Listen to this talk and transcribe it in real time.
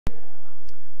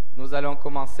Nous allons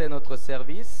commencer notre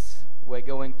service. We're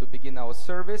going to begin our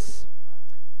service.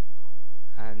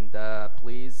 And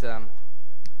please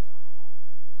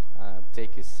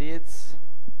take your seats.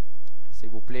 S'il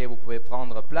vous plaît, vous pouvez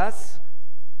prendre place.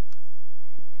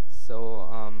 So,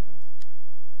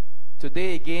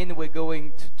 today again, we're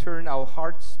going to turn our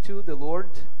hearts to the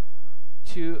Lord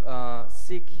to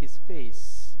seek His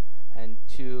face and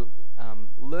to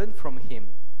learn from Him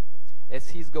as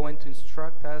He's going to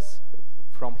instruct us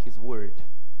from His Word.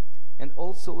 And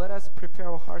also let us prepare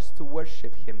our hearts to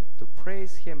worship Him, to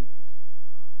praise Him,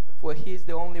 for He is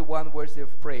the only one worthy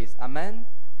of praise. Amen?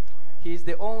 He is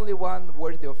the only one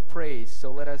worthy of praise.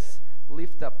 So let us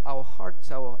lift up our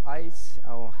hearts, our eyes,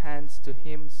 our hands to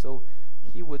Him so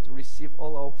He would receive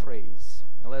all our praise.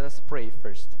 And let us pray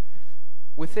first.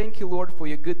 We thank you, Lord, for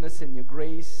your goodness and your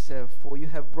grace, for you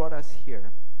have brought us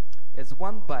here as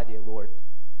one body, Lord.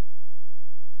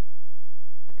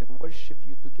 We can worship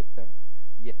you together,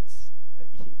 yes,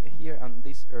 here on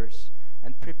this earth,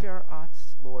 and prepare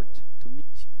us, Lord, to meet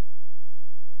you.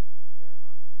 Prepare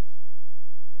us so we can be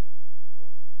ready to go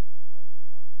when we come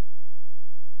together.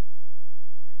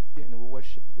 We praise you and we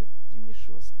worship you in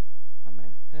Yeshua's name.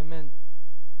 Amen. Amen.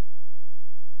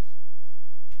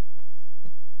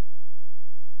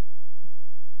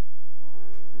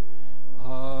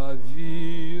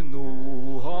 Avinu,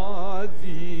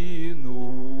 Avinu,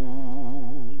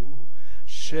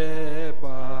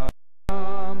 Sheba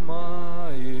Amayim,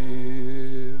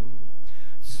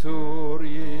 Tzur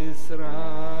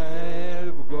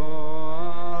Yisrael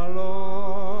V'Goalo,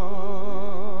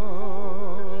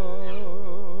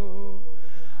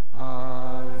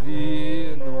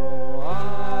 Avinu,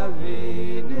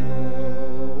 Avinu,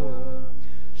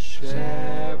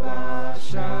 Sheba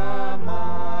Shamayim,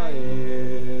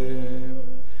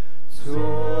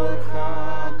 Tzur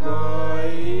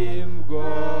Chagoyim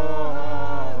V'Goalo.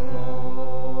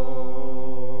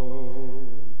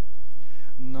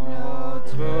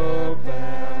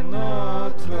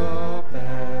 Notre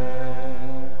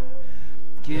Père,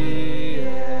 qui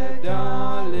est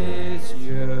dans les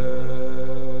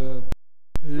cieux,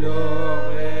 le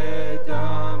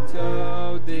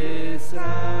Rédempteur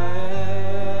d'Israël.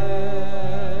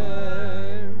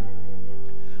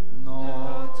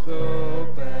 Notre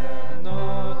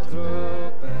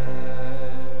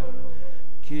Père,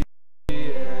 qui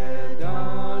est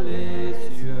dans les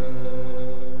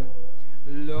cieux,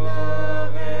 le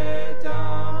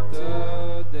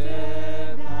Rédempteur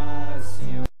des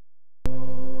nations.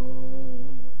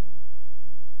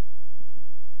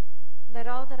 Let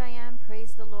all that I am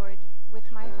praise the Lord.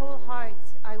 With my whole heart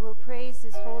I will praise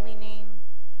His holy name.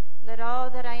 Let all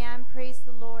that I am praise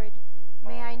the Lord.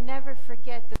 May I never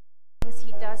forget the things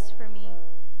He does for me.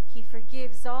 He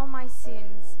forgives all my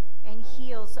sins and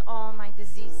heals all my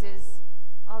diseases.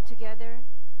 Altogether,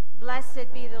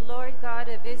 blessed be the Lord God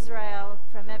of Israel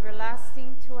from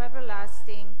everlasting to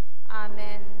everlasting.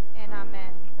 Amen and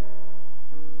amen.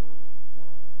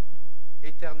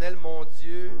 Éternel mon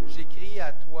Dieu, j'ai crié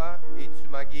à toi et tu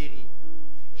m'as guéri.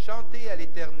 Chantez à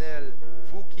l'Éternel,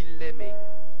 vous qui l'aimez.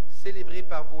 Célébrez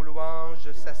par vos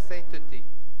louanges sa sainteté,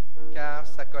 car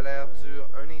sa colère dure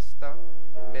un instant,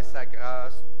 mais sa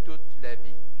grâce toute la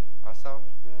vie. Ensemble,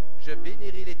 je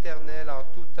bénirai l'Éternel en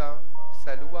tout temps,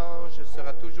 sa louange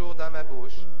sera toujours dans ma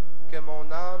bouche. Que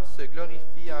mon âme se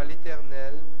glorifie en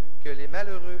l'Éternel, que les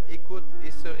malheureux écoutent et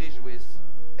se réjouissent.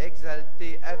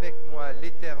 Exaltez avec moi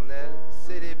l'Éternel,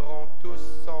 célébrons tous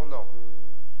son nom.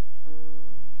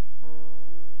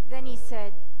 Then he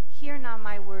said, Hear now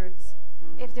my words.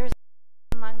 If there is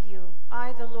among you,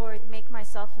 I, the Lord, make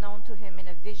myself known to him in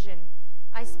a vision.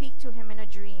 I speak to him in a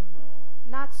dream.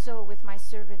 Not so with my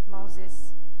servant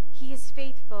Moses. He is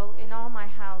faithful in all my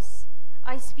house.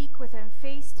 I speak with him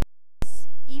face to face,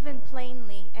 even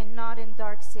plainly, and not in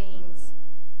dark sayings.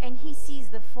 And he sees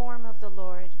the form of the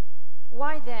Lord.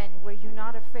 Why then were you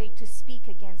not afraid to speak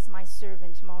against my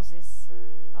servant Moses?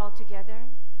 Altogether,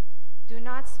 do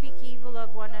not speak evil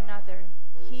of one another.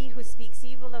 He who speaks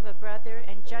evil of a brother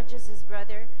and judges his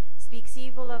brother speaks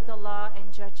evil of the law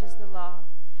and judges the law.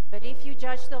 But if you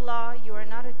judge the law, you are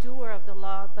not a doer of the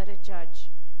law, but a judge.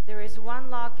 There is one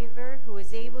lawgiver who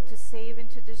is able to save and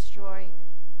to destroy.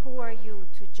 Who are you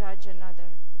to judge another?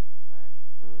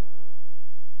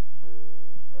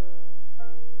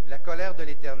 La colère de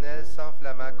l'Éternel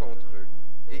s'enflamma contre eux,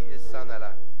 et ils s'en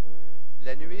allèrent.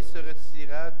 La nuée se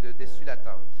retira de dessus la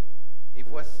tente. Et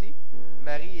voici,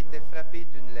 Marie était frappée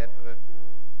d'une lèpre,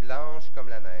 blanche comme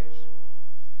la neige.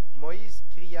 Moïse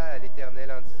cria à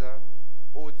l'Éternel en disant,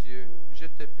 « Ô Dieu, je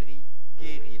te prie,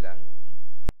 guéris-la. »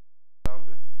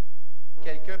 Ensemble,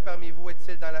 quelqu'un parmi vous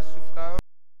est-il dans la souffrance?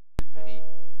 Il prie.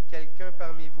 quelqu'un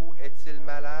parmi vous est-il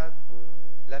malade?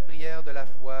 La prière de la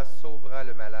foi sauvera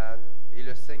le malade, et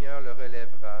le Seigneur le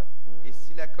relèvera, et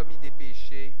s'il a commis des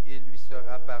péchés, il lui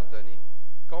sera pardonné.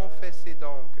 Confessez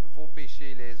donc vos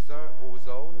péchés les uns aux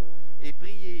autres, et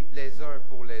priez les uns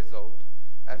pour les autres,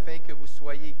 afin que vous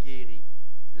soyez guéris.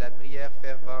 La prière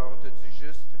fervente du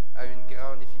juste a une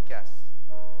grande efficace.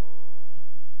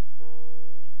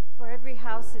 For every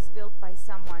house is built by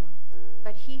someone,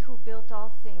 but he who built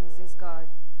all things is God.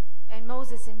 And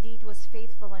Moses indeed was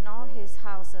faithful in all his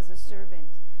house as a servant,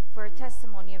 for a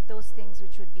testimony of those things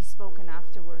which would be spoken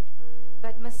afterward.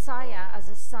 But Messiah as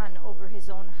a son over his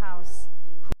own house,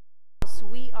 whose house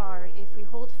we are if we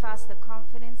hold fast the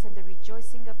confidence and the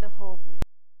rejoicing of the hope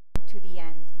to the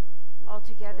end.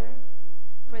 Altogether,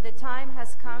 for the time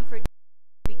has come for to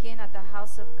begin at the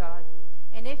house of God.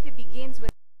 And if it begins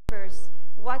with first,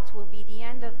 what will be the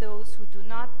end of those who do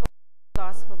not obey the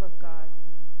gospel of God?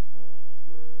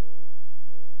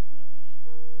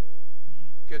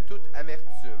 Que toute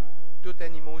amertume, toute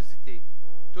animosité,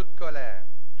 toute colère,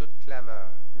 toute clameur,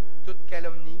 toute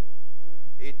calomnie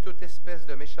et toute espèce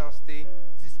de méchanceté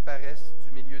disparaissent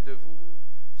du milieu de vous.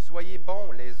 Soyez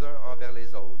bons les uns envers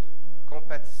les autres,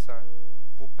 compatissants,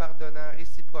 vous pardonnant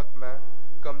réciproquement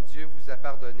comme Dieu vous a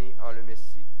pardonné en le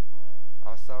Messie.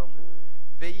 Ensemble,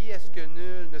 veillez à ce que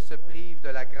nul ne se prive de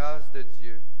la grâce de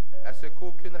Dieu, à ce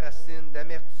qu'aucune racine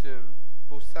d'amertume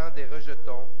poussant des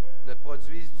rejetons ne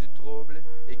produise du trouble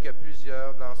et que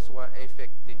plusieurs n'en soient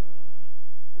infectés.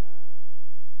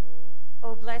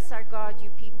 O bless our God,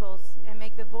 you peoples, and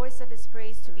make the voice of his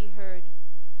praise to be heard.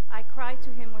 I cried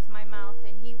to him with my mouth,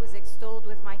 and he was extolled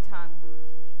with my tongue.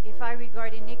 If I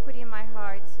regard iniquity in my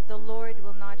heart, the Lord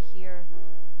will not hear.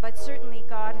 But certainly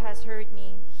God has heard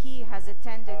me. He has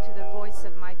attended to the voice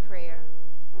of my prayer.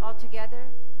 Altogether,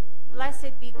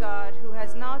 blessed be God, who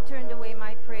has not turned away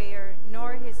my prayer,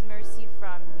 nor his mercy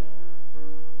from me.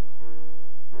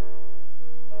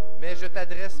 Mais je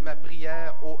t'adresse ma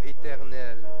prière, ô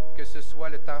Éternel, que ce soit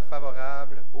le temps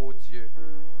favorable, ô Dieu,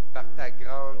 par ta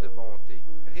grande bonté.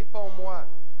 Réponds-moi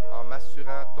en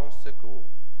m'assurant ton secours.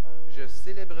 Je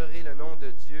célébrerai le nom de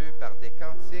Dieu par des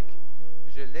cantiques,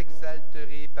 je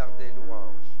l'exalterai par des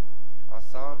louanges.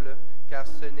 Ensemble, car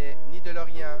ce n'est ni de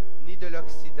l'Orient, ni de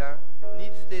l'Occident, ni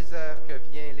du désert que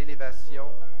vient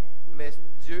l'élévation, mais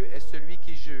Dieu est celui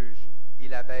qui juge.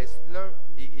 Il abaisse l'un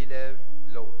et élève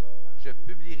l'autre. Je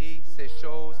publierai ces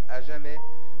choses à jamais.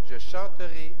 Je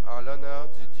chanterai en l'honneur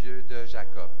du Dieu de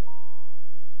Jacob.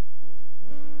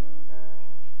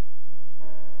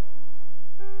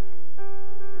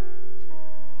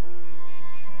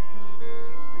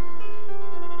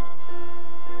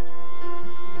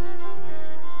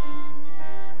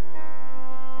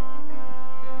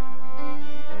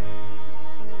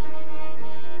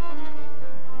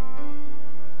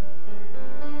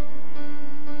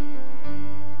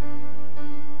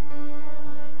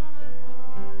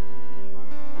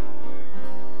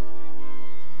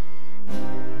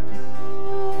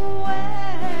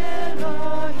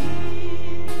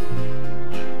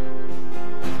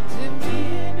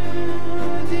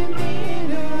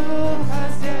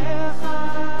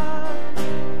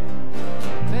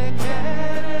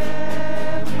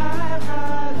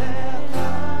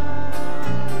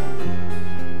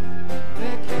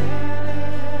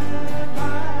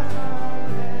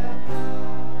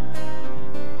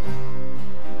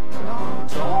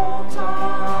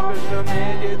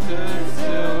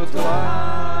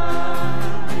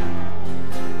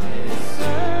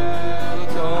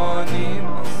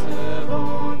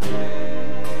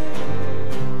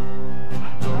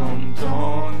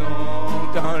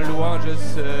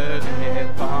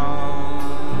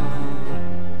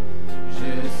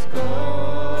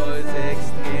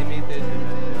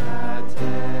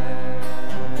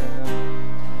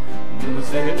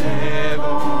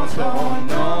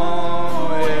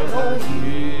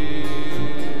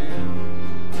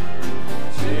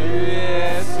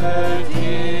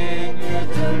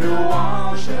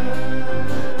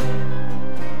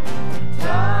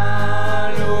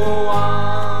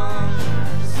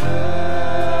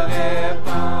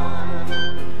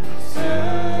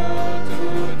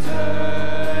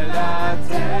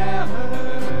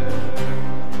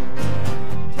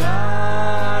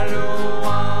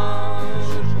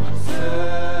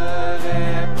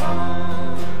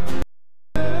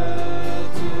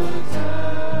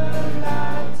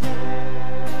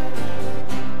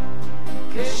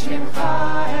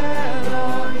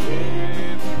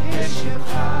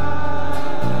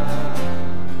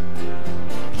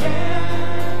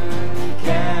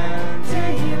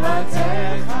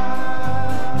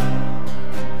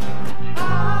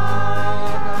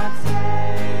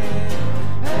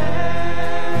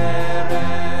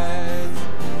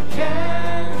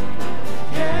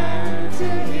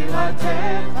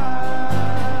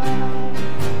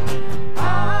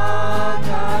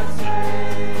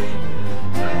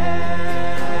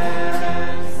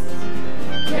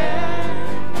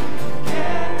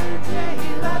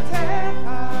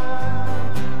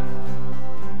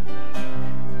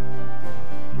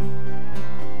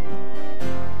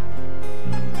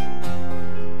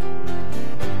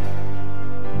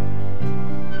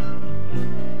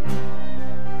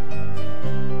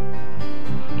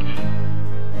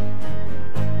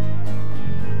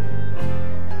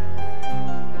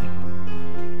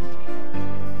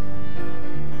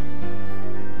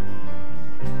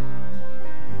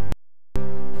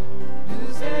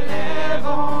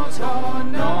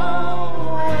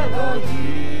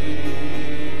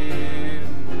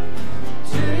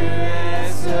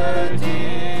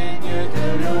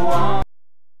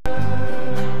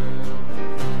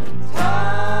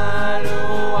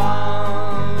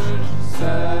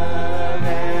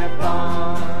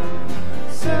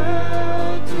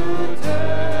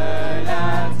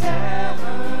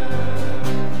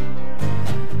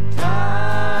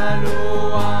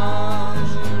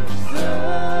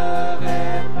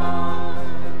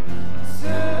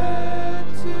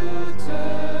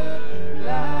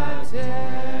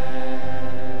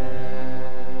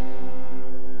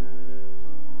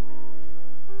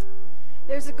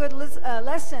 here's a good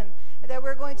lesson that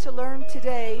we're going to learn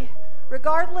today.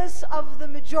 Regardless of the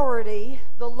majority,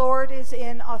 the Lord is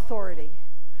in authority.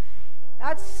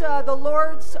 That's the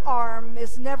Lord's arm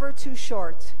is never too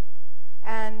short.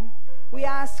 And we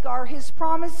ask, are his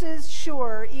promises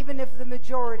sure, even if the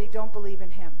majority don't believe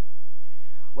in him?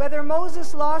 Whether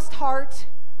Moses lost heart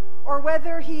or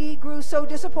whether he grew so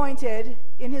disappointed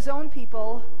in his own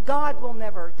people, God will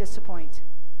never disappoint.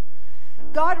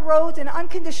 God wrote an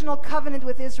unconditional covenant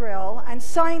with Israel and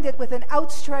signed it with an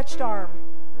outstretched arm.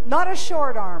 Not a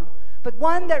short arm, but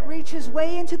one that reaches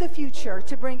way into the future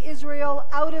to bring Israel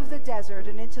out of the desert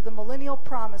and into the millennial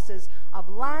promises of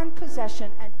land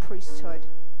possession and priesthood.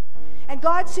 And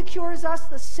God secures us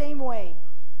the same way.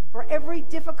 For every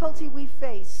difficulty we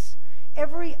face,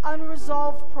 every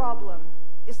unresolved problem,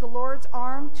 is the Lord's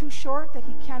arm too short that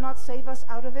he cannot save us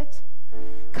out of it?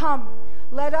 Come,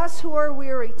 let us who are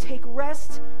weary take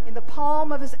rest in the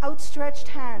palm of his outstretched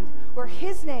hand, where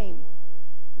his name,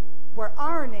 where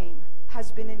our name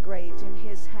has been engraved in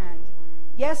his hand.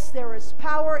 Yes, there is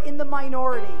power in the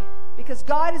minority, because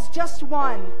God is just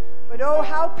one, but oh,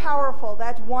 how powerful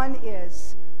that one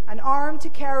is. An arm to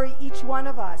carry each one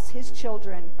of us, his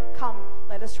children. Come,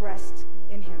 let us rest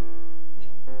in him.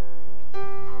 Come to the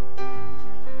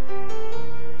Lord.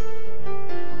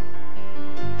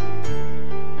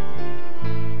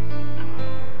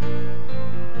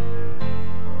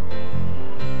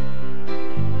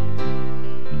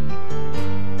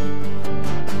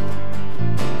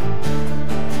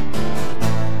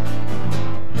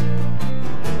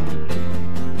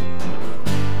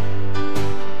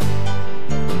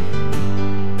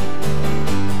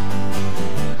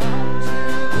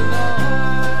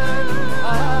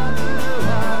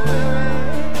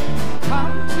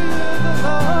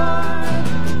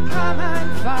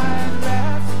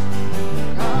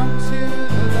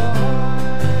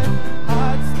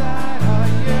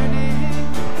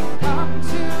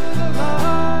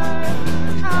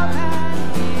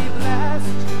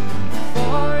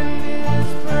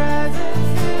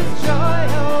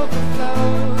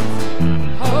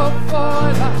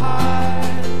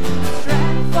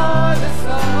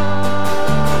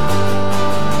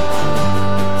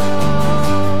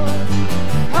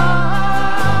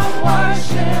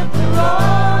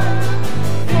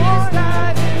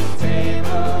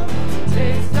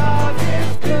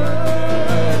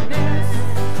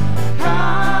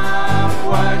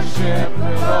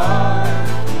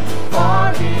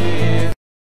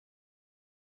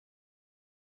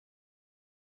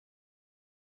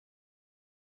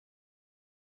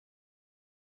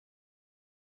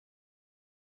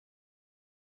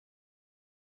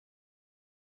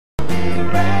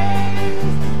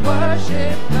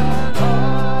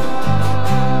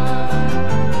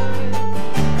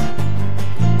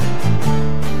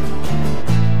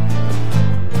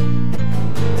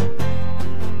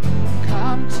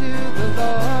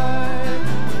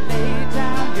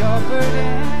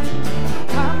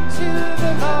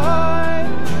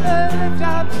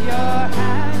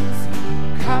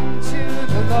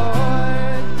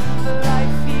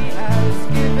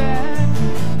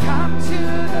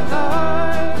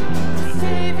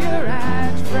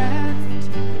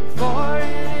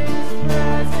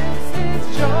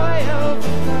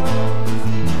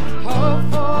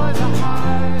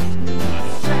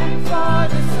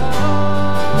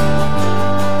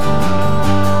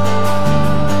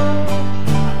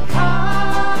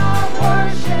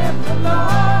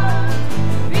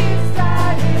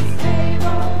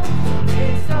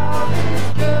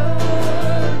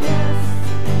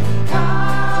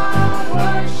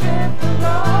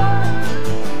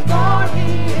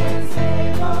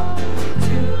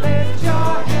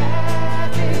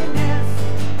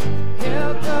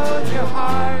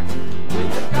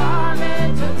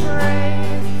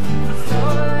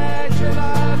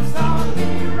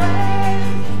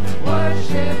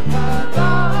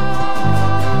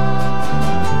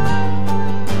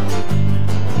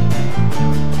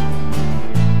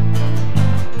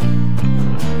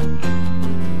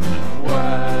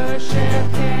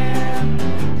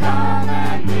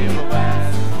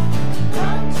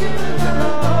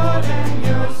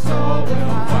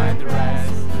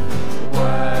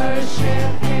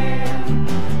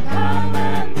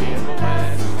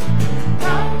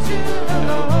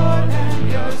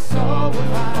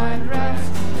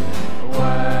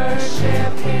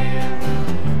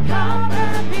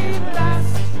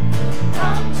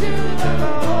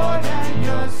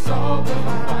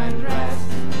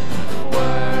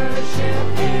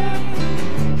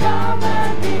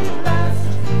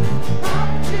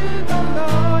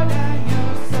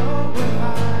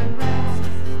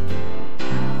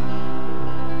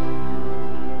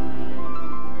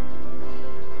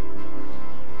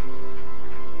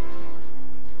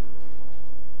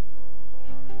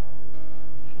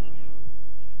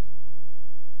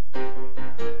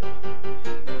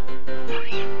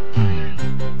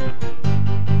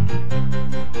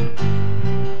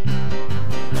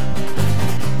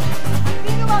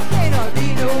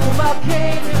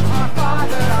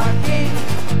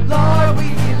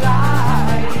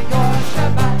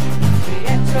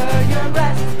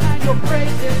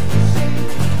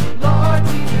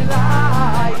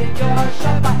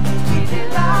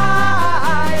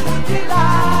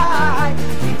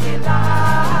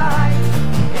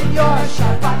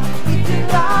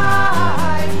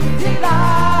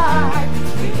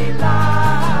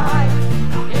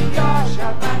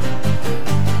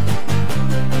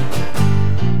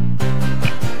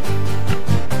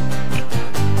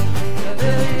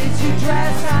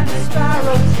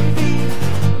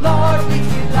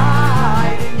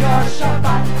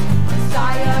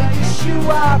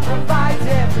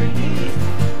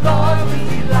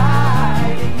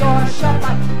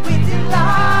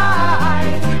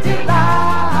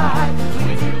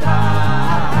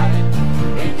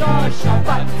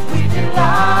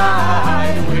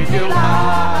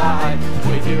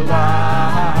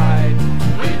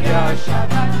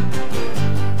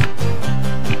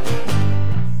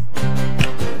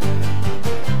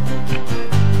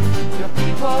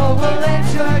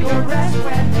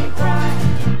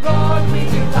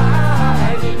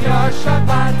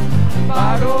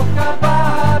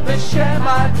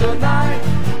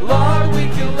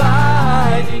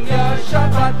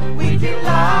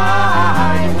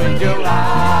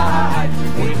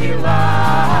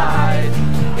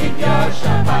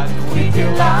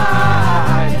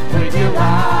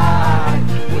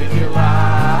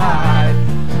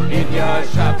 your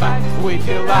Shabbat we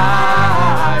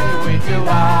delight, we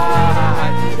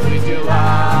delight, we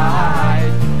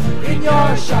delight. In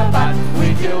your Shabbat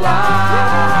we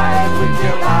delight, we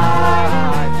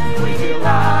delight, we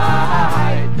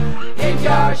delight. In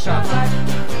your Shabbat.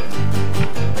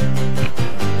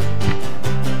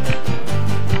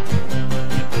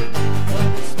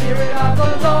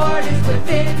 The Lord is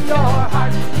within your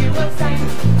heart, you will sing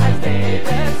as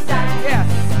David sang. Yes.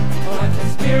 When the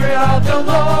Spirit of the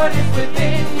Lord is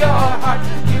within your heart,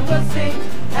 you will sing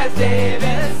as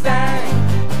David sang.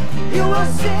 You will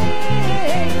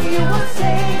sing, you will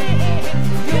sing,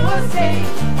 you will sing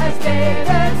as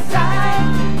David sang.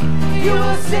 You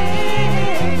will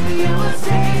sing, you will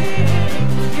sing,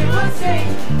 you will sing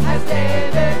as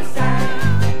David sang.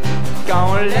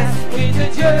 Quand l'Esprit de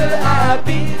Dieu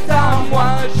habite en moi,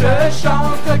 je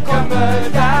chante comme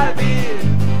David.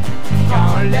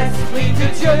 Quand l'Esprit de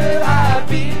Dieu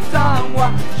habite en moi,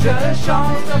 je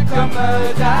chante comme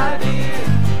David.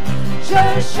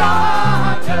 Je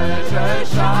chante, je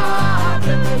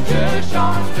chante, je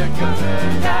chante comme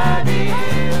David.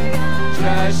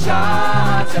 Je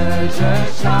chante, je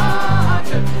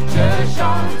chante, je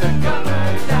chante comme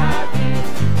David.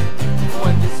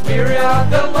 When the Spirit of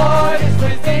the Lord is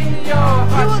within your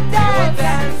heart, you will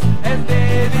dance as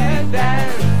David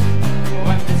danced.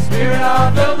 When the Spirit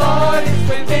of the Lord is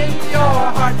within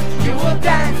your heart, you will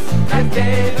dance as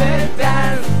David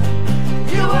danced.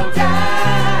 You will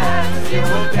dance, you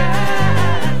will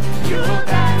dance, you will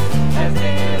dance as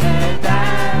David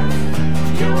danced.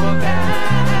 You will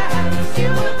dance, you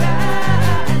will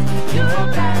dance, you will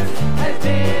dance as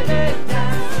David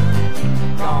danced.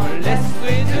 Quand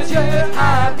l'Esprit de Dieu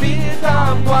habite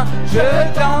en moi, je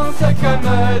danse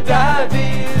comme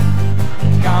David.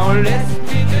 Quand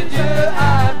l'Esprit de Dieu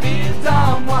habite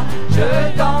en moi,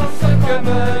 je danse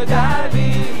comme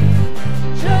David.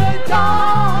 Je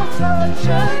danse,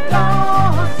 je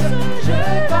danse, je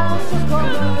danse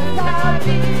comme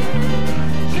David.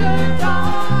 Je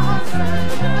danse,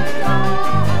 je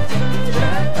danse, je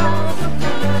danse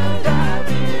comme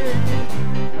David.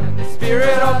 When the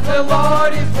Spirit of the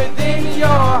Lord is within your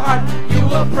heart, you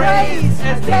will praise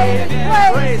as David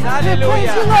praised. Hallelujah.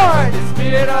 Praise the Lord. When the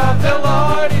Spirit of the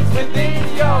Lord is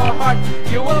within your heart,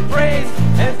 you will praise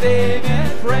as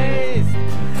David praised.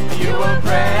 You will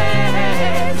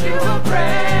praise, you will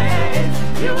praise,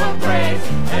 you will praise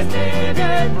as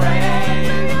David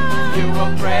praised. You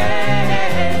will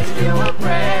praise, you will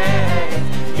praise,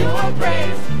 you will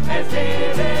praise as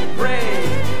David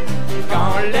praised.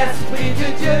 Quand l'Esprit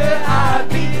de Dieu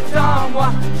habite en moi,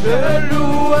 je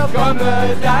loue comme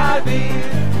David.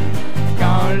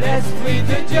 Quand l'Esprit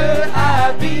de Dieu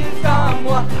habite en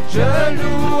moi, je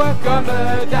loue comme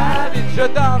David. Je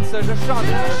danse, je chante,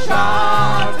 je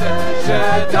chante, je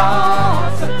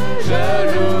danse, je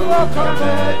loue comme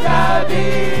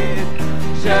David.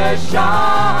 Je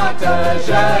chante,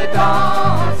 je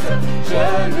danse, je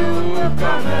loue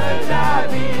comme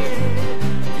David.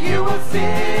 You will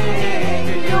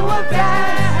sing, you will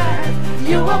dance,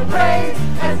 you will praise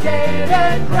as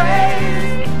David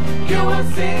praised. You will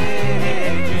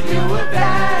sing, you will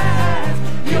dance,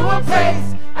 you will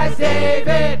praise as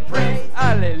David praised.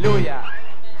 Hallelujah.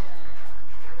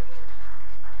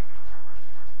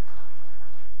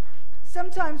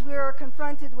 Sometimes we are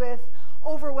confronted with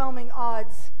overwhelming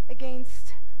odds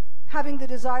against having the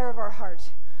desire of our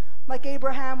heart. Like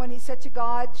Abraham when he said to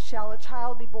God, "Shall a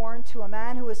child be born to a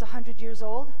man who is 100 years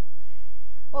old?"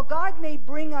 Well, God may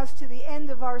bring us to the end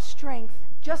of our strength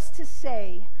just to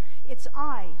say, "It's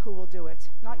I who will do it,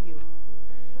 not you."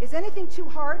 Is anything too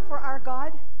hard for our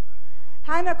God?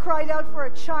 Hannah cried out for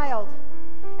a child,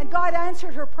 and God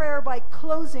answered her prayer by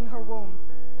closing her womb.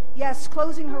 Yes,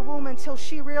 closing her womb until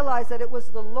she realized that it was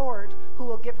the Lord who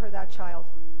will give her that child.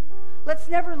 Let's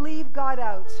never leave God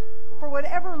out, for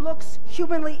whatever looks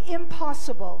humanly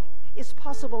impossible is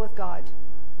possible with God.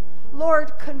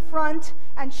 Lord, confront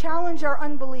and challenge our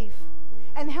unbelief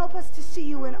and help us to see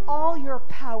you in all your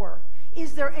power.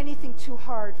 Is there anything too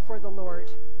hard for the Lord?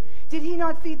 Did he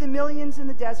not feed the millions in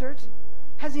the desert?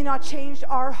 Has he not changed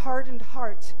our hardened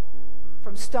heart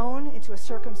from stone into a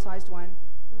circumcised one?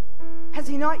 Has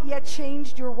he not yet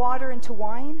changed your water into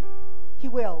wine? He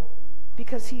will,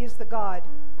 because he is the God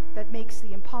that makes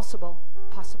the impossible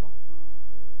possible.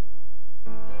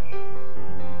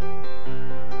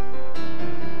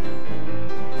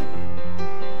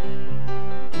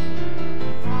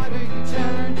 Water you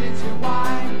turned into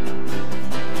wine,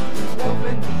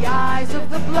 open the eyes of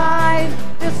the blind.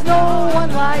 There's no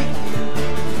one like you,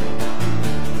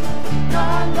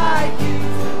 none like you.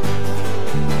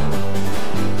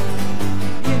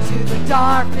 Into the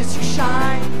darkness you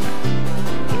shine,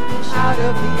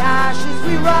 of the ashes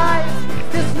we rise.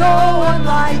 There's no one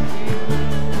like you.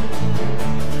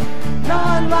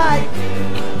 None like you.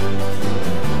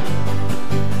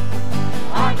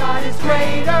 Our God is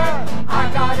greater.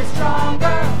 Our God is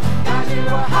stronger. God, you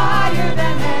are higher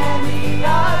than any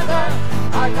other.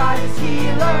 Our God is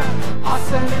healer.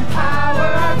 Awesome in power.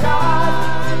 Our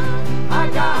God. Our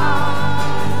God.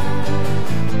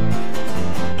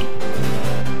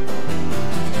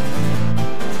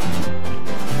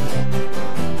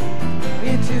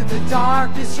 Into the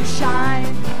darkness you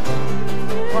shine.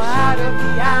 For out of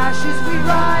the ashes we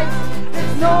rise.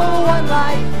 There's no one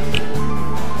like you.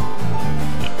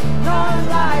 None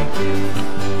like you.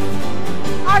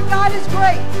 Our God is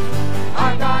great.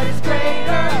 Our God is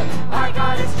greater. Our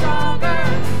God is stronger.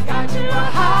 God, you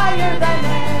are higher than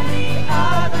any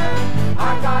other.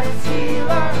 Our God is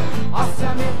healer.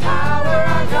 Awesome in power.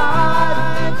 Our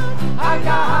God. Our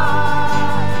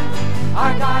God.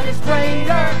 Our God is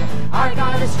greater. Our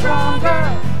God is stronger.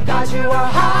 God, you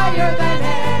are higher than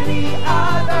any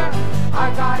other.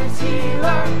 Our God is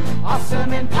healer.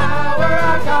 Awesome in power.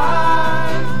 Our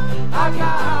God. Our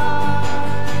God.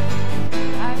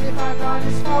 And if our God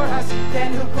is for us,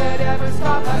 then who could ever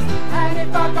stop us? And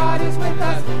if our God is with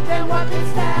us, then what can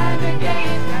stand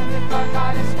against? And if our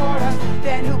God is for us,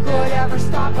 then who could ever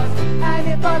stop us? And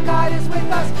if our God is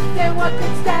with us, then what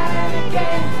can stand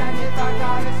against? And if our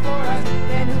God is for us,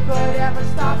 then who could ever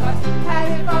stop us?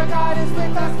 And if our God is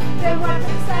with us, then what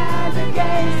can stand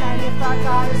against? And if our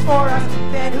God is for us,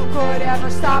 then who could ever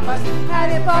stop us?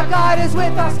 And if our God is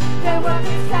with us, then what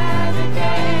can stand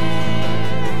against?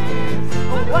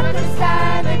 What can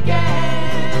stand against?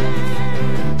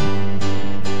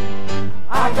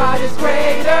 Our God is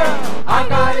greater. Our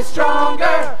God is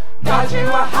stronger. God, you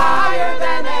are higher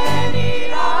than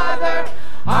any other.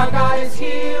 Our God is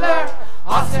healer.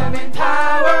 Awesome in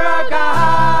power. Our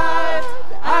God.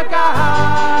 Our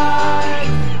God.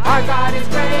 Our God is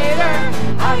greater.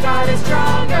 Our God is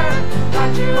stronger.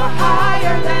 God, you are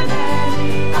higher than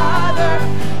any other.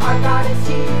 Our God is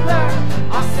healer.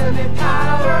 Awesome in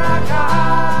power. Our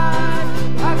God.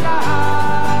 Our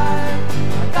God.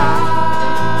 Our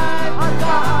God. Our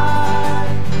God.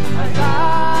 Our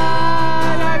God.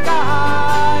 Our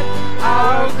God.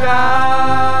 Our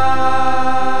God.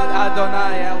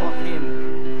 Adonai Elohim.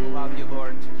 Love you,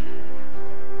 Lord.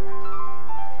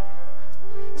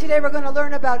 Today we're going to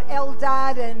learn about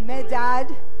Eldad and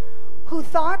Medad, who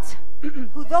thought,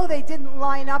 who though they didn't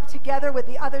line up together with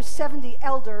the other 70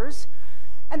 elders,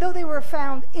 and though they were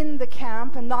found in the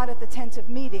camp and not at the tent of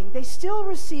meeting, they still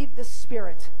received the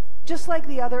Spirit, just like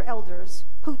the other elders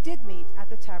who did meet at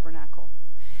the tabernacle.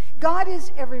 God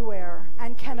is everywhere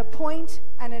and can appoint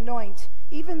and anoint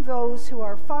even those who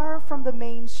are far from the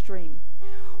mainstream.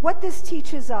 What this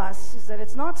teaches us is that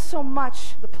it's not so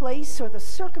much the place or the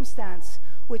circumstance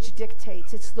which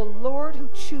dictates. It's the Lord who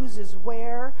chooses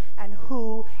where and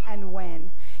who and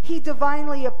when. He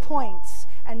divinely appoints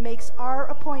and makes our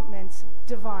appointments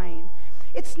divine.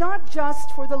 It's not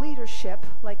just for the leadership,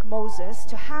 like Moses,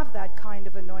 to have that kind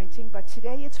of anointing, but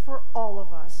today it's for all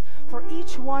of us, for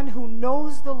each one who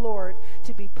knows the Lord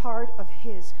to be part of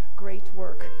his great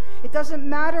work. It doesn't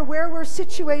matter where we're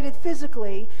situated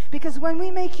physically, because when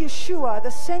we make Yeshua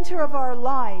the center of our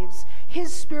lives,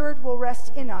 his Spirit will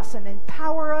rest in us and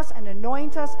empower us and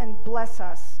anoint us and bless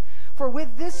us. For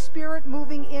with this Spirit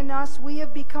moving in us, we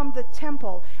have become the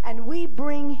temple, and we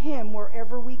bring him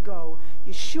wherever we go.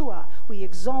 Yeshua, we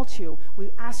exalt you.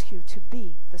 We ask you to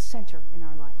be the center in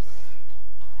our lives.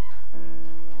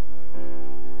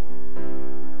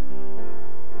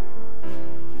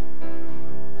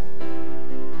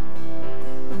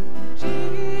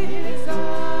 Jesus,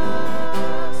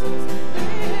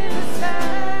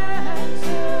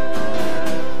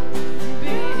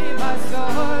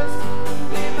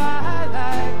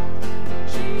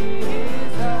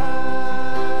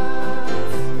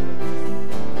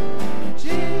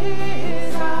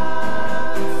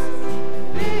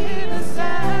 be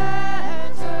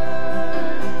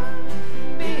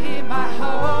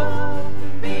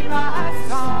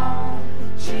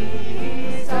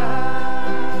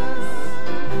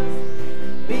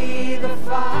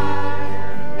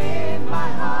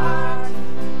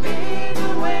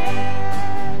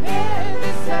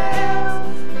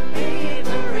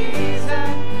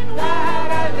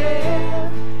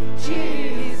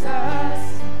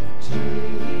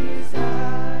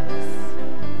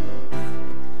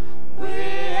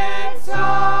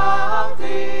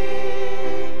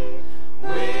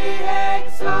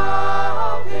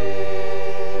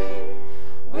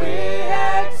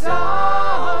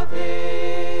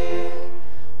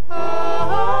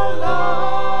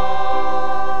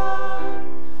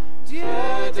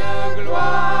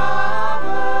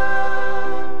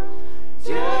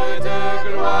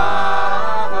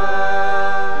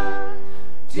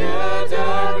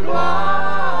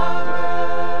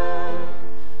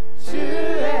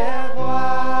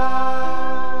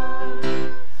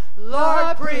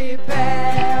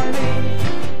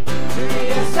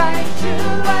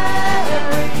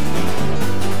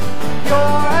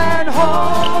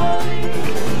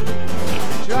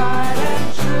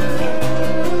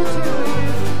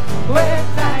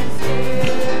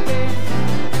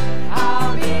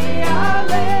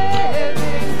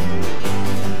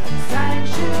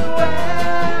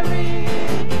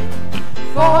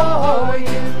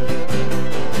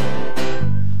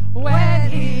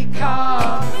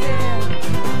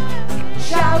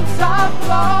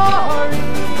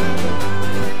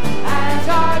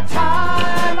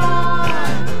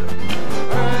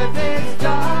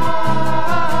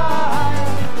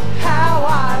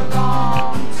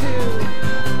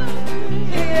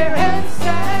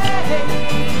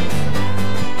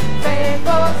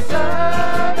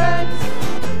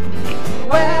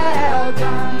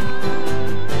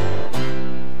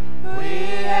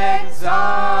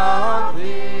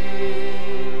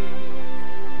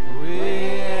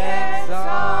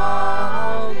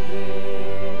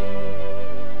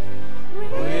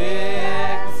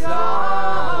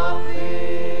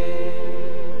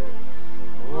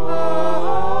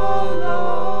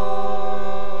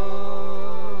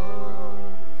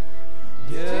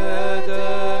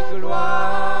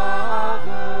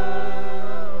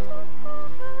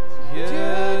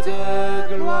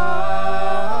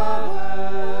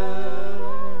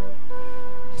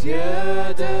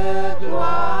de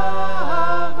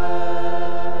gloire,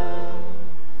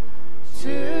 tu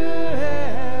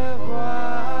es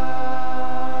roi.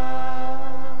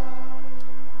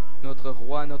 Notre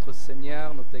roi, notre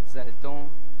Seigneur, nous t'exaltons,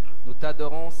 nous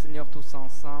t'adorons, Seigneur, tous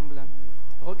ensemble.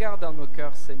 Regarde dans nos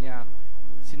cœurs, Seigneur,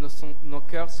 si nos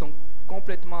cœurs sont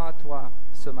complètement à toi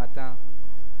ce matin,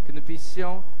 que nous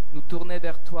puissions nous tourner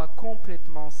vers toi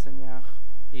complètement, Seigneur,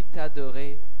 et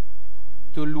t'adorer,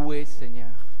 te louer, Seigneur.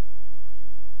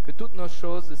 Que toutes nos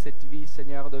choses de cette vie,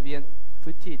 Seigneur, deviennent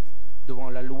petites devant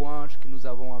la louange que nous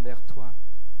avons envers toi,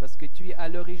 parce que tu es à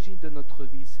l'origine de notre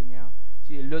vie, Seigneur.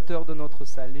 Tu es l'auteur de notre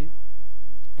salut,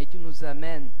 et tu nous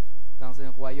amènes dans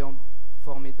un royaume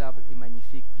formidable et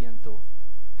magnifique bientôt.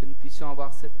 Que nous puissions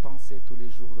avoir cette pensée tous les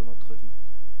jours de notre vie.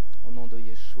 Au nom de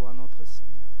Yeshua, notre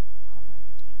Seigneur. Amen.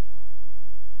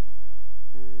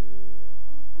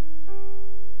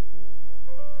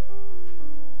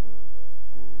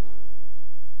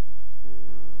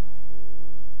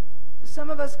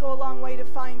 Some of us go a long way to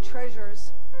find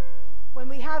treasures when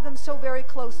we have them so very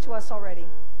close to us already.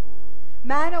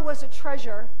 Manna was a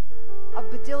treasure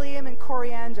of bdellium and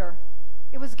coriander.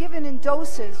 It was given in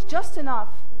doses, just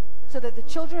enough, so that the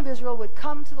children of Israel would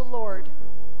come to the Lord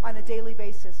on a daily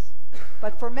basis.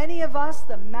 But for many of us,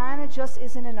 the manna just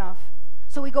isn't enough.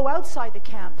 So we go outside the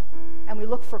camp and we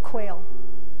look for quail.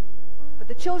 But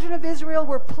the children of Israel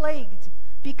were plagued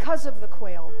because of the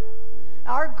quail.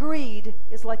 Our greed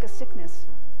is like a sickness.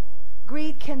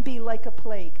 Greed can be like a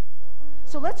plague.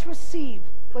 So let's receive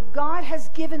what God has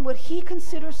given, what He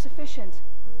considers sufficient.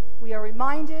 We are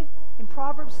reminded in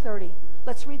Proverbs 30.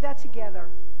 Let's read that together.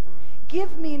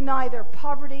 Give me neither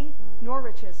poverty nor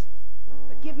riches,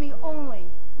 but give me only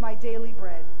my daily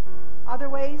bread.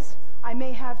 Otherwise, I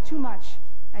may have too much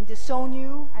and disown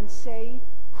you and say,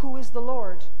 who is the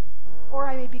Lord? Or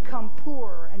I may become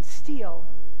poor and steal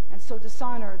and so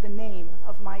dishonor the name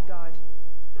of my God.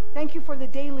 Thank you for the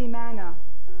daily manna,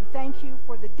 and thank you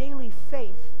for the daily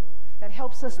faith that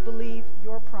helps us believe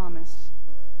your promise,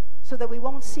 so that we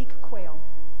won't seek quail,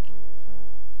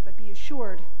 but be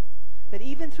assured that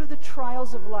even through the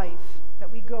trials of life that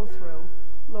we go through,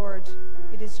 Lord,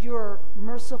 it is your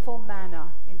merciful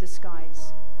manna in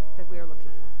disguise that we are looking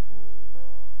for.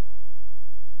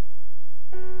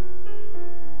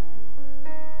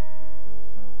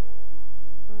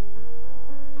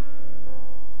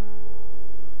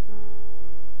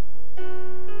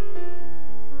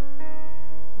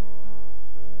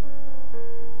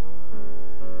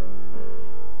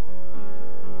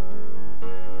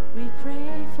 We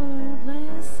pray for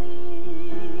blessings,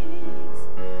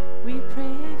 we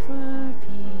pray for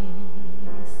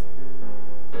peace,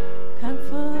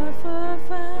 comfort for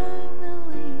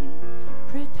family,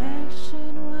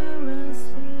 protection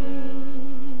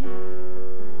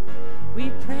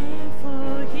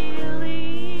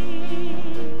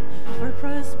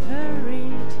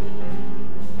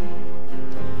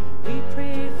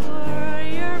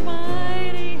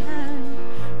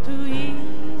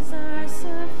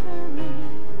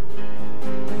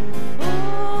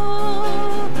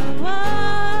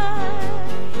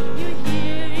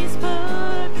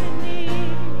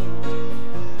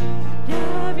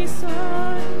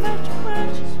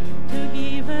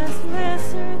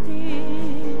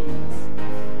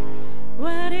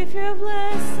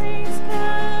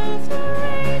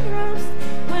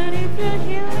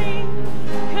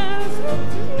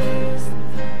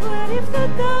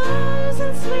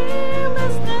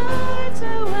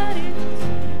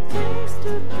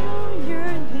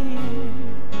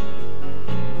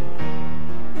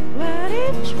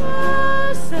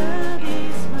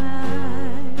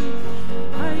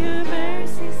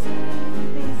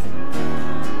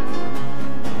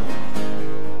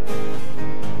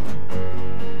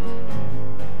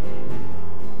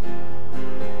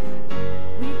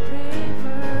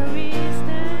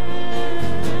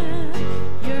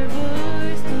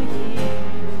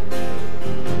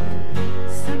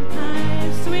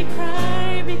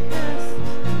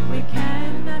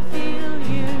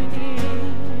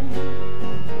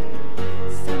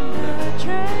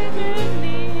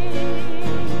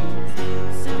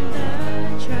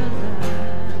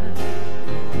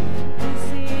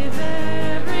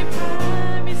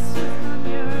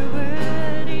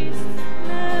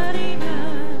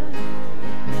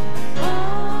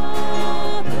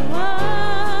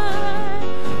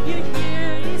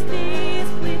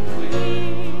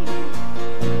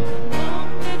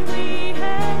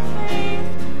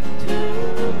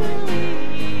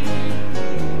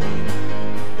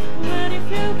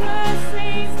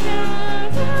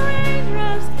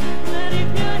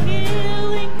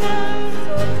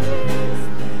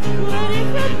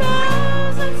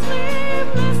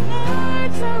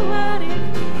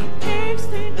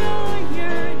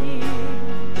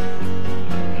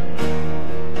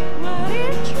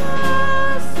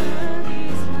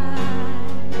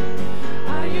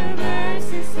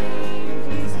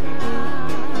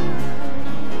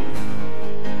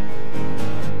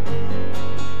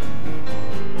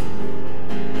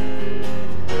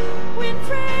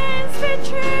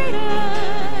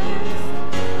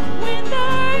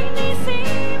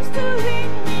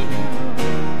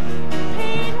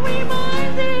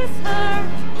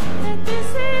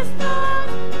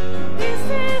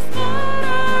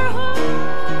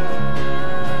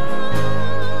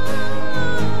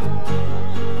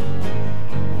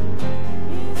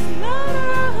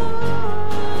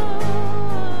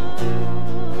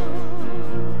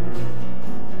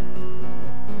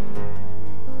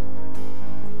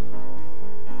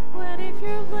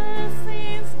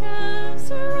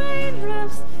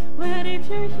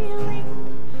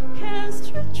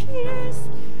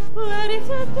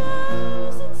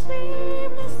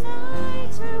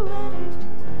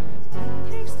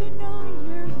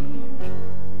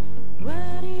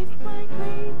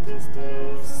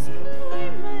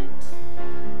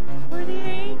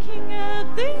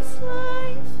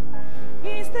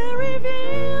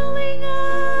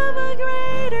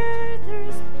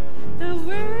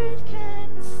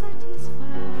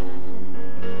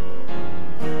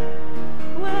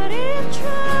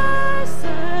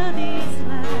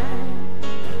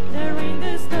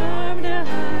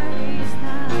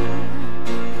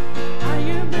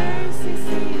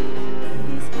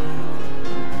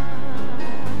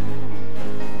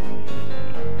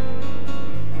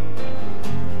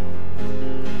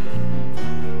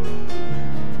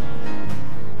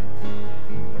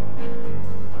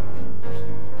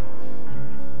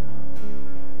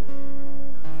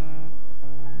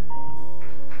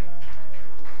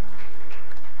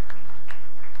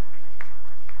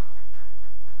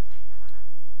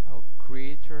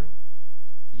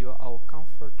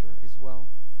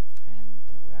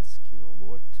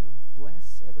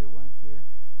bless everyone here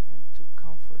and to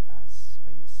comfort us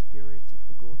by your Spirit if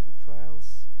we go through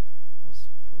trials or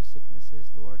through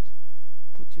sicknesses, Lord.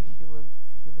 Put your healing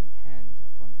hand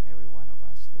upon every one of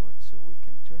us, Lord, so we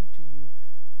can turn to you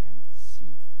and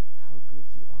see how good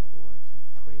you are, Lord, and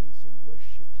praise you and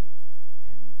worship you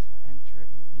and enter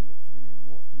even in a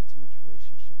more intimate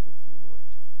relationship with you, Lord.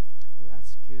 We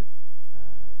ask you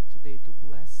today to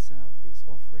bless this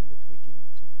offering that we're giving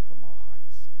to you from our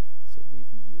hearts, so it may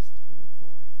be used for your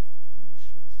glory. In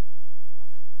Yeshua's name,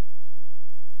 amen.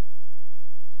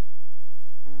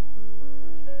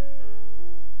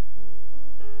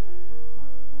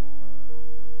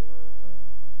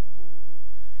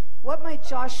 What might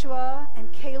Joshua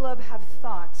and Caleb have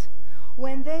thought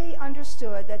when they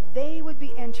understood that they would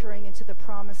be entering into the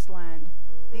promised land?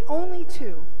 The only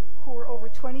two who were over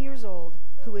 20 years old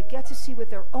who would get to see with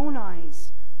their own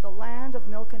eyes the land of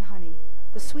milk and honey,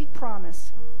 the sweet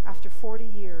promise after 40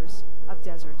 years of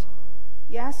desert.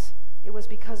 Yes, it was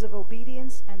because of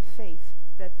obedience and faith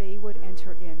that they would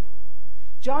enter in.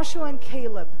 Joshua and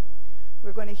Caleb,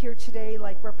 we're going to hear today,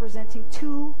 like representing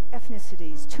two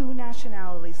ethnicities, two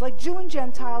nationalities, like Jew and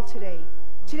Gentile today.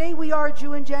 Today we are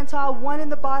Jew and Gentile, one in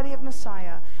the body of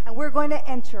Messiah, and we're going to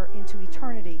enter into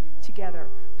eternity together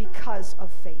because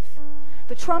of faith.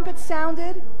 The trumpet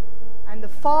sounded, and the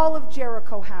fall of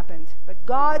Jericho happened. But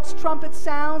God's trumpet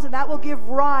sounds, and that will give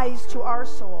rise to our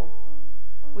soul.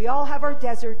 We all have our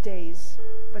desert days,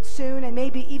 but soon, and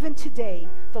maybe even today,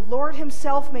 the Lord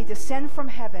himself may descend from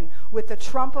heaven with the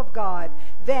trump of God.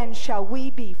 Then shall we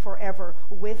be forever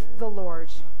with the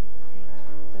Lord.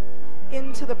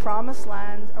 Into the promised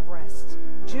land of rest,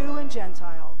 Jew and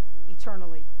Gentile,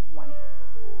 eternally one.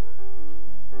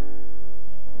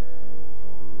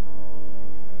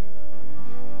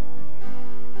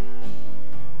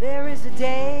 There is a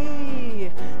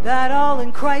day that all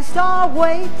in Christ are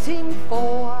waiting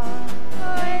for.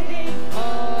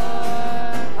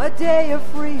 A day of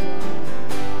freedom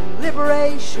and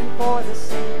liberation for the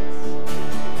saints.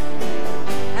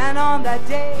 And on that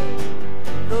day,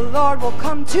 the Lord will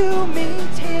come to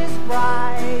meet his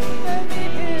bride.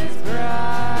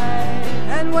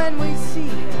 And when we see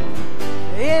him,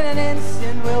 in an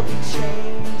instant we'll be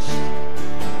changed.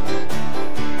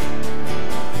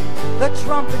 The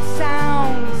trumpet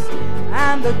sounds,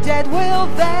 and the dead will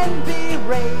then be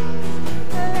raised.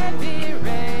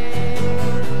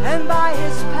 And by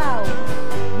his power,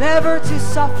 never to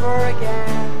suffer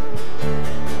again.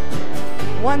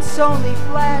 Once only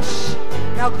flesh,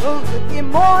 now clothed with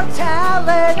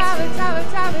immortality.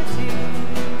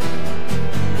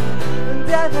 And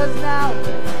death has now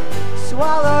been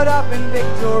swallowed up in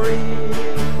victory.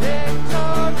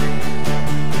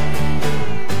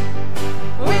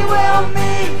 We will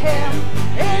meet him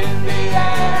in the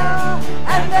air,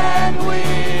 and then we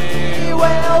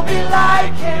will be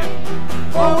like him,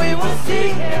 for we will see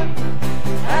him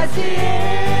as he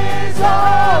is,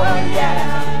 oh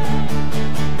yeah.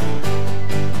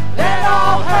 Then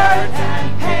all hurt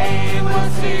and pain will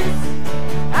cease,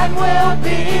 and we'll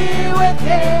be with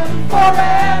him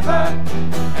forever,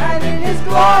 and in his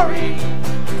glory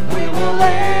we will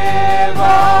live,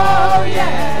 oh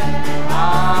yeah.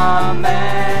 Amen.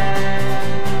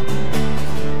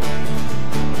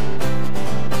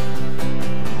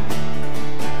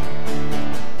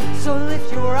 So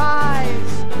lift your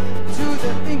eyes to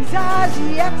the things as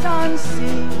yet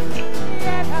unseen,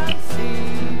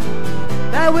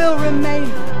 that will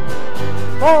remain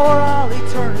for all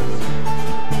eternity.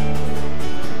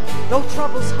 Though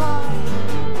troubles hide,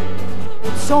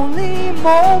 it's only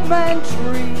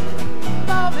momentary.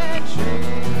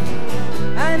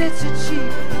 And it's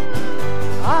achieving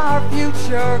our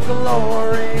future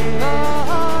glory.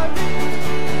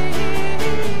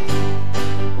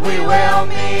 We will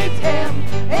meet him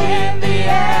in the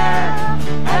air,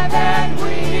 and then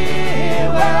we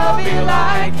will be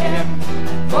like him,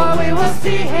 for we will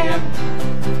see him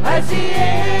as he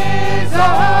is,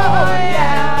 oh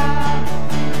yeah.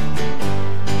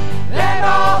 Then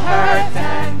all hurt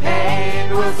and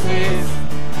pain will cease,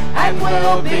 and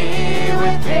we'll be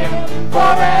with him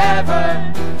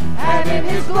forever, and in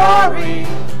his glory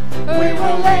we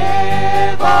will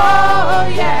live, oh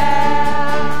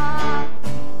yeah.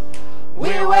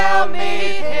 We will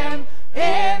meet him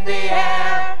in the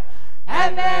air,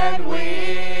 and then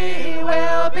we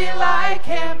will be like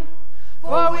him,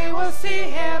 for we will see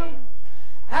him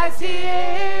as he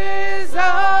is,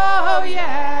 oh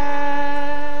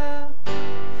yeah.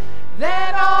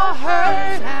 Then all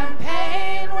hurt and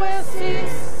pain will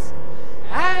cease,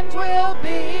 and we'll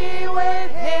be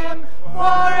with him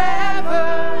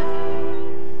forever,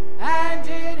 and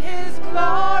in his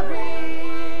glory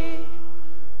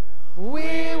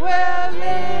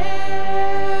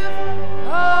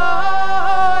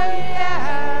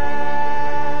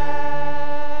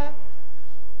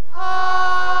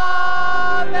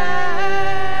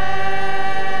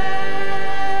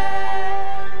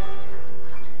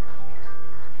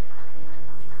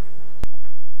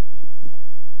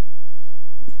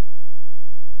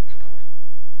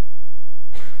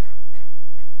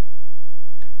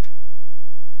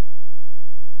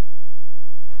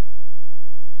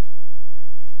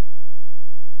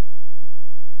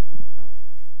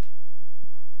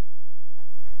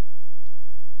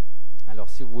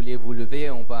si vous voulez vous lever,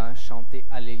 on va chanter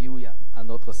Alléluia à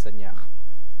notre Seigneur.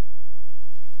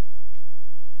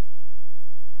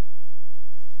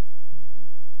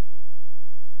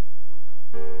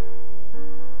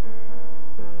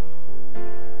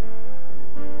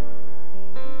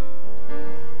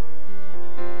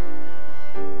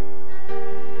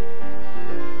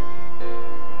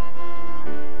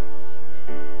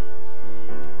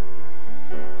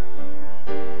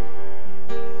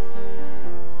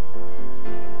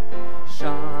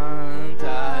 Chante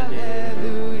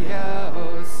Alléluia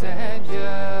au Seigneur.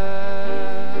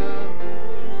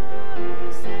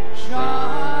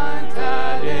 Chante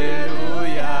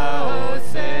Alléluia au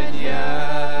Seigneur.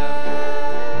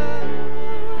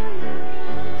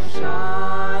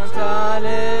 Chante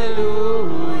Alléluia.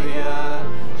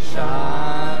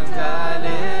 Chante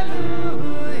Alléluia.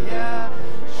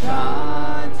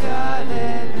 Chante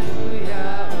Alléluia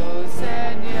au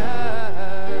Seigneur.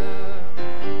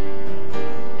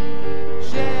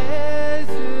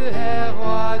 Jésus est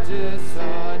roi de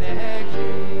son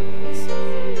Église.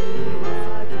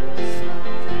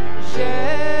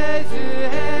 Jésus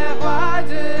est roi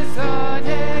de son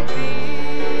Église.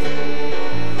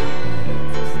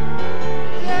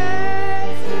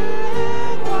 Jésus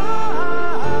est roi.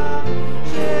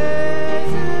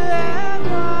 Jésus est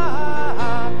roi.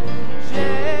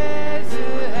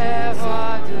 Jésus est roi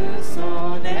de son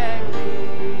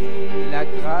Église. La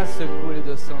grâce coule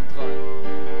de son trône.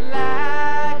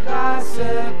 La grâce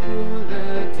coule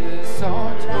de son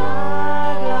trône. La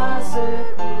grâce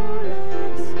coule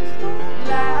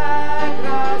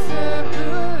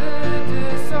de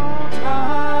son trône.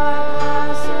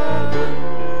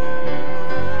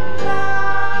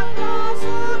 La grâce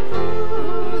coule.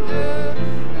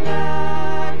 La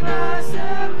grâce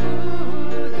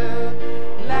coule.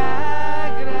 La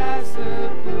grâce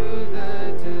coule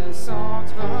de son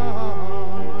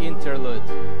trône. Interlude.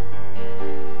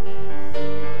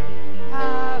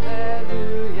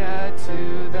 Hallelujah to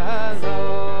the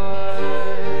Lord.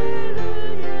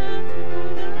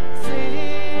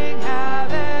 Sing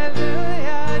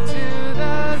hallelujah to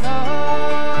the Lord.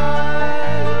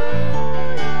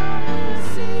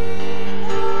 Sing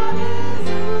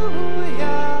hallelujah.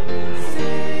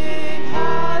 Sing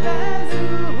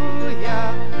hallelujah.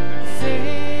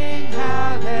 Sing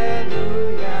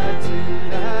hallelujah to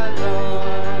the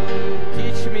Lord.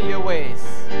 Teach me your ways.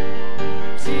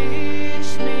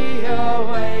 Teach me your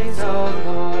ways, O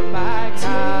Lord my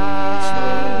God.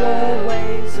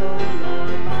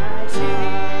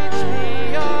 Teach me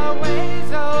your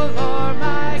ways, O Lord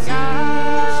my God.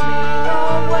 Teach me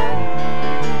your ways.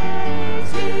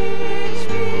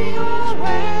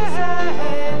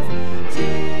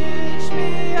 Teach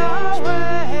me your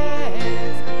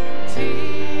ways.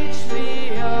 Teach me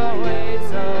your ways,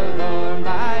 O Lord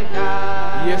my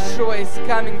God. Yeshua is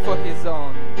coming for his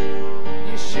own.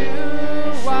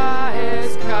 Yeshua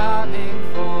is coming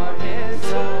for his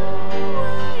own.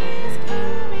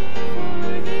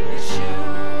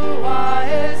 Yeshua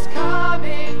is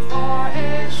coming for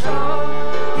his own.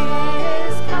 He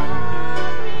is coming.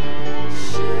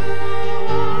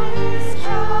 Yeshua is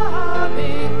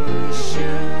coming.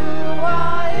 Yeshua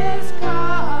is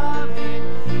coming.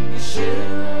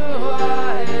 Yeshua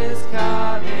is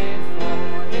coming for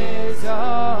his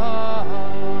own.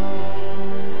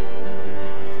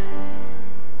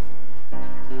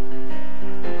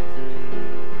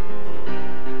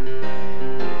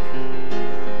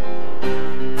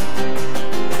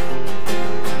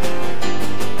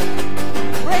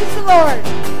 Praise the Lord.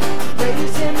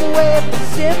 Praise Him with the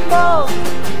cymbals,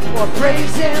 or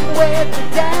praise Him with the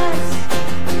dance.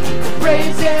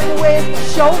 Praise Him with the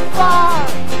shofar,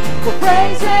 or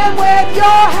praise Him with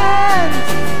your hands.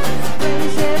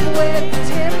 Praise Him with the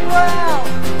timbrel,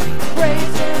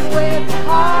 praise Him with the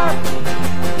harp.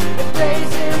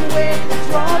 Praise Him with the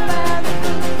drum and the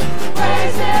flute.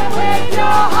 Praise Him with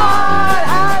your heart.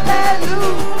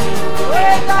 Hallelujah.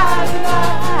 With Adonai,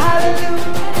 hallelujah.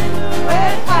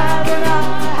 With Adonai,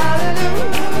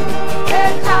 hallelujah.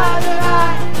 With Adonai,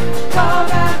 come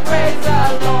and praise the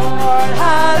Lord,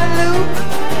 hallelujah.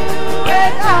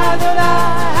 With Adonai,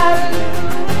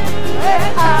 hallelujah.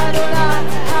 With Adonai,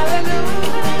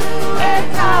 hallelujah. With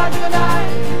Adonai,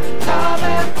 come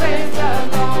and praise the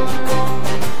Lord.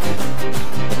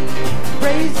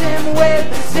 Praise Him with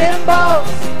the cymbals,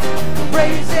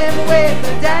 praise Him with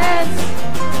the dance.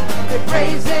 You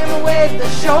praise Him with the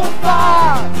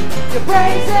shofar, you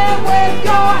praise Him with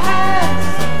your hands.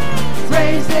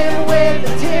 Praise Him with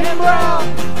the timbrel,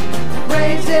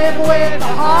 praise Him with the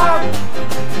harp.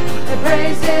 And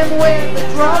praise Him with the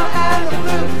drum and the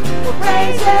flute. Well,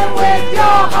 praise Him with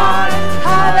your heart.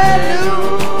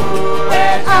 Hallelujah.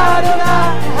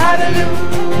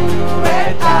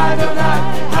 Hallelujah, Adonai,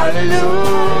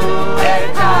 hallelujah,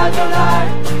 Adonai.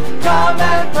 Come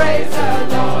and praise the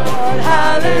Lord.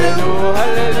 Hallelujah,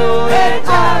 hallelujah,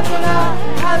 Adonai,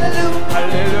 hallelujah,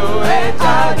 hallelujah,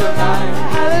 Adonai,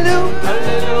 hallelujah,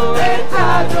 hallelujah,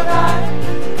 Adonai.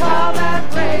 Come and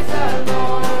praise the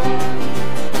Lord.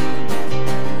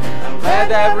 And let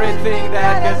everything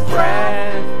that has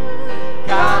breath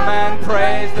come and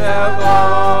praise the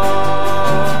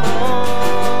Lord.